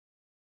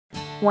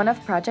One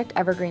of Project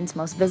EverGreen's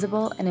most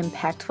visible and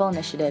impactful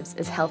initiatives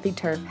is Healthy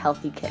Turf,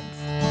 Healthy Kids.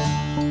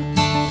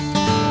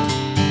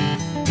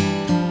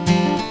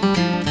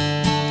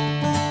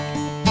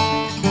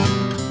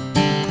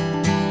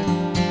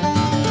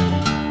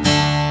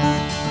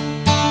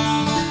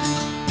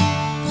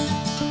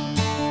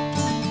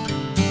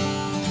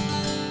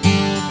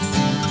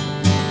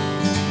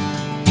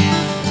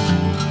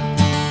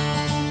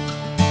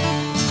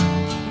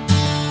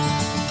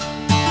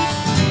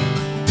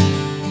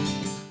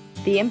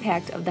 The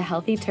impact of the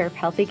Healthy Turf,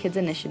 Healthy Kids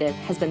initiative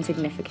has been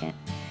significant.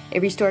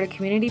 It restored a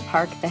community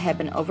park that had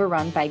been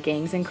overrun by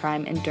gangs and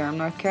crime in Durham,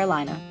 North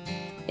Carolina.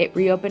 It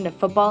reopened a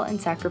football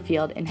and soccer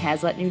field in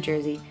Hazlet, New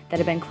Jersey that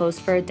had been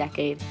closed for a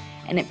decade,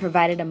 and it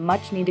provided a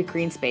much-needed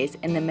green space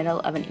in the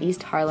middle of an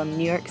East Harlem,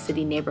 New York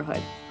City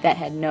neighborhood that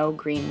had no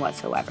green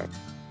whatsoever.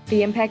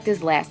 The impact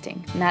is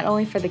lasting, not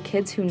only for the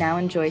kids who now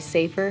enjoy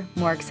safer,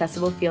 more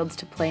accessible fields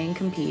to play and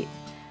compete,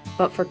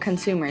 but for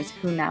consumers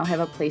who now have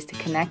a place to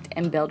connect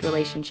and build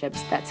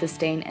relationships that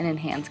sustain and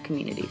enhance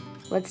community.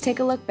 Let's take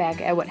a look back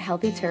at what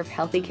Healthy Turf,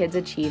 Healthy Kids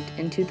achieved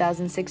in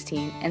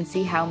 2016 and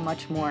see how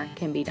much more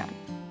can be done.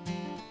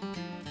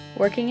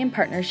 Working in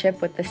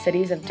partnership with the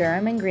cities of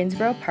Durham and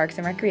Greensboro Parks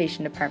and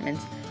Recreation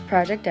Departments,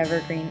 Project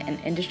EverGreen and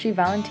industry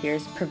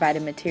volunteers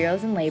provided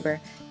materials and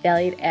labor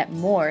valued at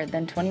more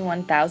than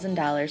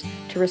 $21,000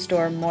 to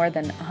restore more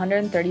than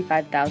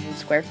 135,000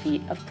 square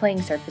feet of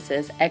playing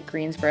surfaces at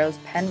Greensboro's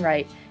Penn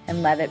Wright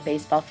and Levitt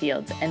baseball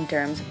fields and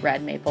Durham's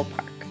Red Maple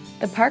Park.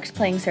 The park's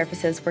playing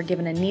surfaces were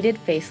given a needed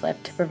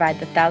facelift to provide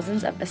the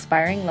thousands of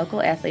aspiring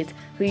local athletes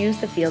who use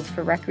the fields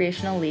for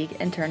recreational league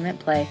and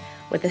tournament play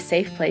with a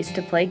safe place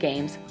to play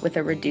games with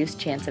a reduced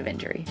chance of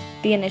injury.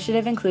 The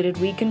initiative included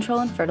weed control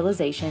and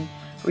fertilization,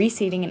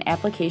 reseeding and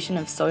application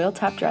of soil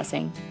top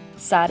dressing,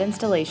 sod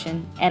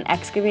installation, and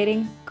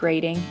excavating,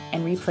 grading,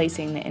 and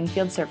replacing the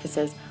infield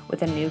surfaces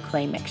with a new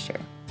clay mixture.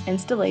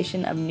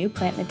 Installation of new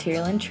plant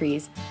material and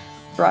trees,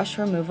 brush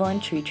removal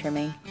and tree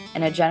trimming,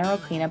 and a general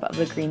cleanup of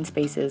the green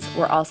spaces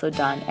were also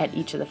done at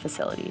each of the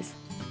facilities.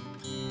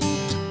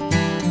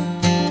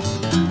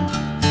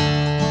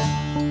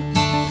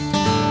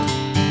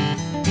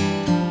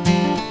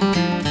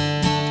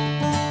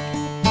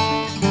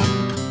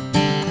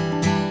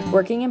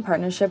 Working in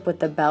partnership with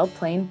the Belle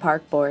Plaine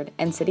Park Board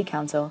and City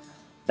Council,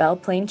 Belle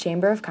Plaine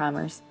Chamber of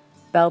Commerce,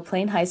 Belle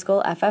Plaine High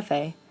School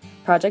FFA,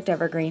 Project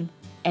EverGreen,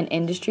 and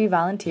industry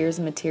volunteers'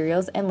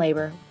 materials and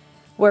labor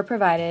were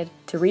provided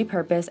to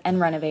repurpose and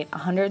renovate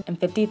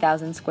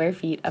 150,000 square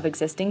feet of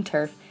existing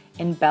turf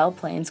in Belle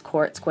Plaine's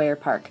Court Square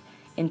Park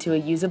into a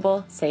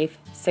usable, safe,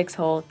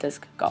 6-hole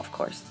disc golf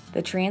course.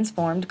 The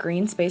transformed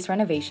green space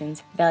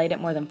renovations, valued at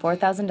more than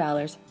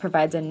 $4,000,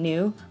 provides a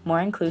new,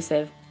 more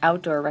inclusive,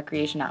 outdoor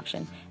recreation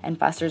option and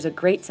fosters a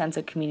great sense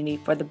of community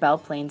for the Belle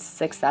Plaine's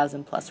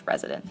 6,000-plus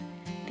residents.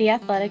 The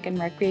athletic and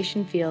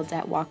recreation fields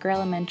at Walker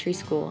Elementary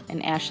School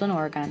in Ashland,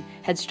 Oregon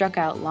had struck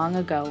out long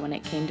ago when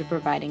it came to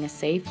providing a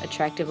safe,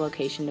 attractive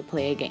location to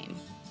play a game.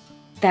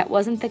 That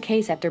wasn't the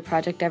case after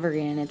Project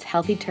EverGreen and its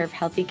Healthy Turf,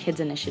 Healthy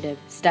Kids initiative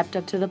stepped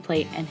up to the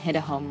plate and hit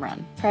a home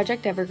run.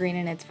 Project EverGreen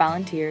and its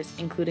volunteers,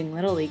 including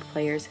Little League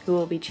players who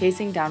will be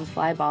chasing down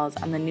fly balls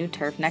on the new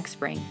turf next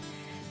spring,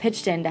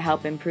 pitched in to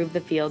help improve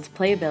the field's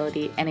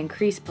playability and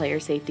increase player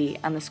safety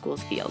on the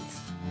school's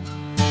fields.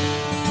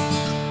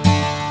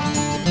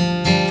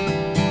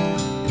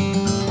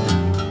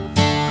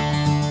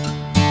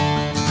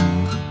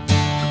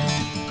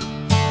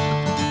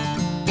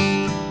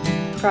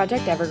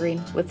 Project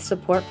EverGreen, with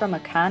support from a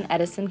Con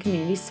Edison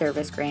Community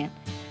Service grant,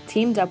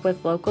 teamed up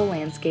with local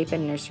landscape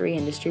and nursery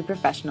industry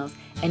professionals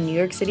and New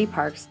York City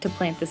parks to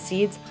plant the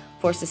seeds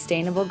for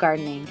sustainable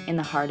gardening in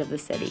the heart of the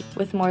city.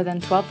 With more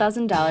than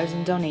 $12,000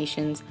 in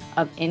donations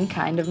of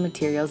in-kind of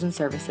materials and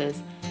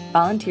services,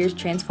 volunteers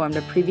transformed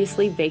a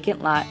previously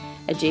vacant lot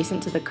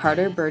adjacent to the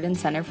Carter Burden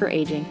Center for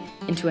Aging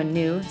into a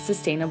new,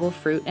 sustainable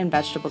fruit and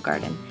vegetable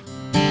garden.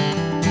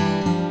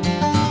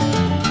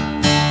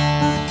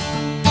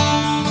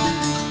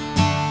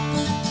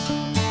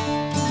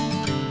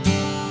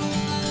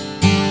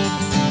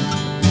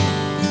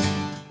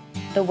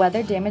 The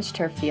weather-damaged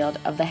turf field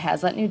of the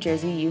Hazlet, New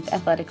Jersey Youth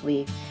Athletic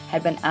League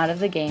had been out of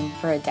the game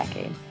for a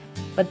decade,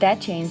 but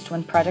that changed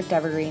when Project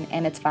EverGreen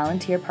and its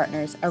volunteer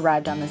partners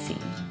arrived on the scene.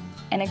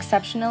 An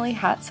exceptionally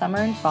hot summer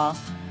and fall,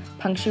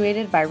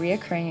 punctuated by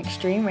reoccurring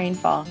extreme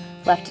rainfall,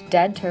 left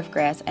dead turf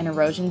grass and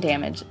erosion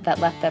damage that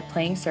left that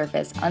playing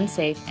surface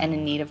unsafe and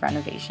in need of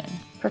renovation.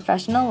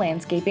 Professional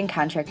landscaping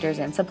contractors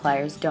and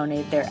suppliers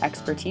donated their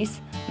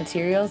expertise,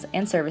 materials,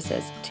 and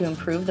services to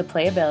improve the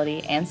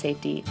playability and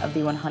safety of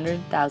the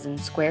 100,000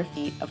 square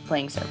feet of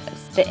playing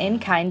surface. The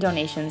in-kind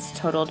donations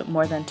totaled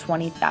more than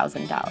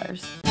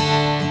 $20,000.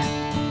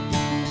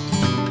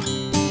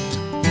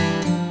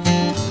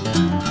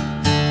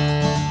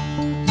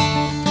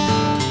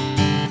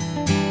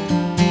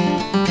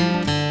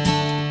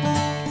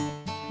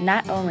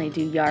 Not only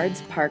do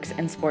yards, parks,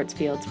 and sports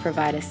fields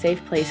provide a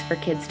safe place for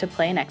kids to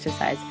play and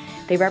exercise,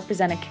 They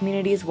represent a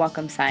community's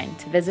welcome sign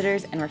to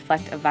visitors and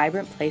reflect a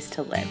vibrant place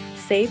to live.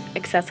 Safe,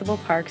 accessible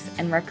parks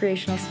and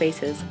recreational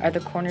spaces are the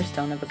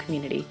cornerstone of a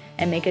community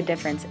and make a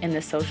difference in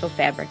the social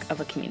fabric of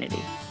a community.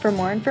 For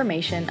more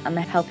information on the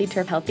Healthy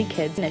Turf, Healthy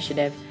Kids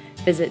initiative,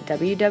 visit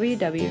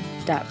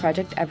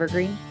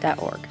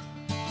www.projectevergreen.org.